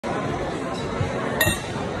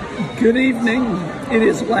Good evening. It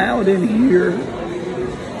is loud in here,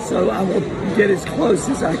 so I will get as close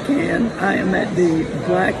as I can. I am at the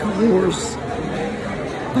Blackhorse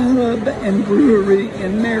Pub and Brewery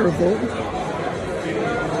in Maryville.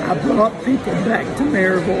 I brought people back to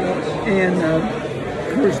Maryville, and of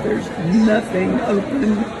course there's nothing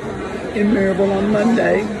open in Maryville on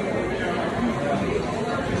Monday.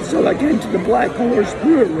 So I came to the Blackhorse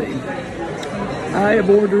Brewery. I have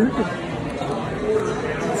ordered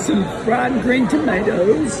some fried green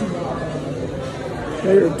tomatoes.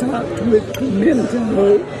 They are topped with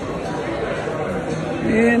pimento.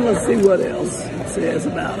 And let's see what else it says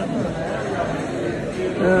about them.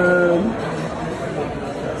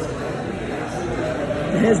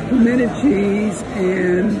 It has pimento cheese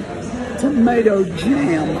and tomato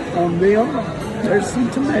jam on them. There's some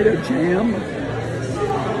tomato jam.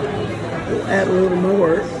 We'll add a little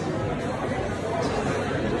more.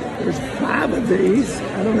 There's 5 of these.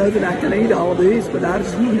 I don't know that I can eat all of these, but I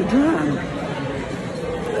just want to try them.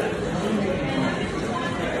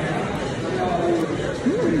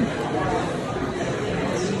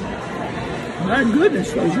 My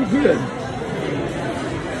goodness, those are good.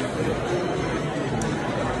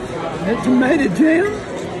 That tomato jam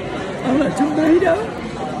on a tomato,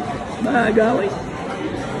 my golly,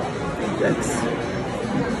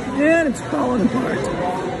 and it's falling apart.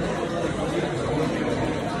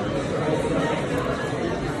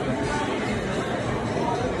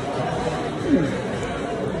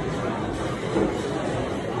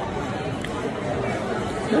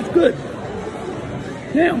 That's good.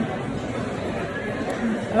 Now,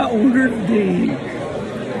 I ordered the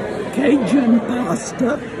Cajun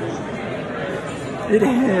pasta. It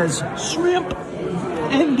has shrimp,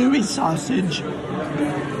 andouille sausage,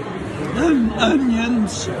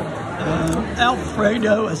 onions,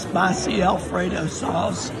 Alfredo, a spicy Alfredo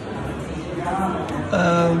sauce.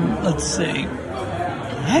 Let's see,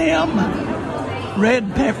 ham,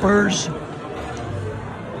 red peppers,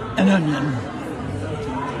 and onion.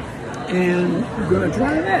 And we're gonna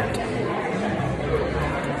try that.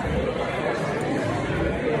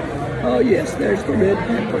 Oh yes, there's the red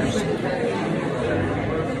peppers.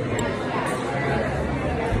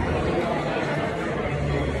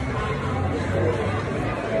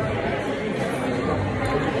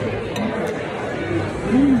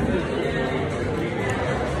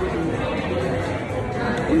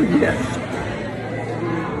 Oh yes.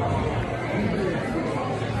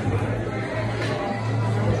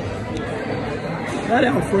 That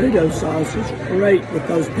Alfredo sauce is great with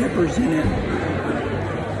those peppers in it.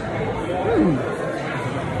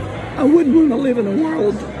 I wouldn't want to live in a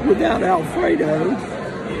world without Alfredo,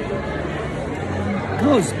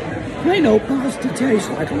 because plain old pasta tastes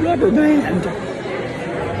like a rubber band.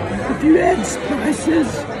 If you add spices,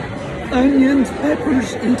 onions,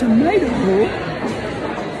 peppers, and tomato,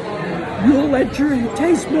 you'll let your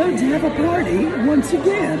taste buds have a party once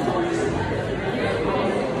again.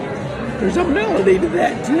 There's a melody to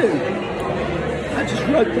that too. I just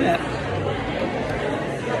wrote that.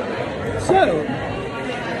 So,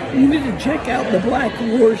 you need to check out the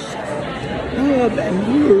Blackhorse Pub and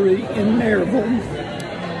Brewery in Maryville.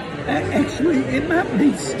 Actually, it might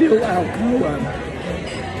be still Alcoa.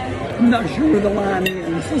 I'm not sure where the line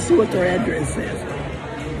ends. Let's see what their address says.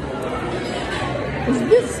 Is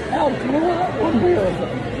this Alcoa or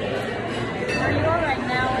Maryville? Where you are right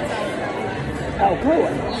now is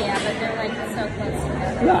Alcoa. Yeah, but they're like so close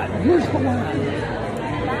together. Right, here's the line.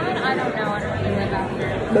 That, I don't know. I don't really live out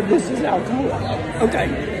here. But this is Alcoa. Okay.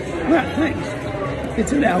 Right, thanks.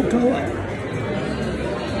 It's an Alcoa.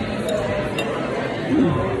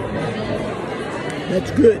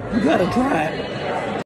 That's good. You gotta try it.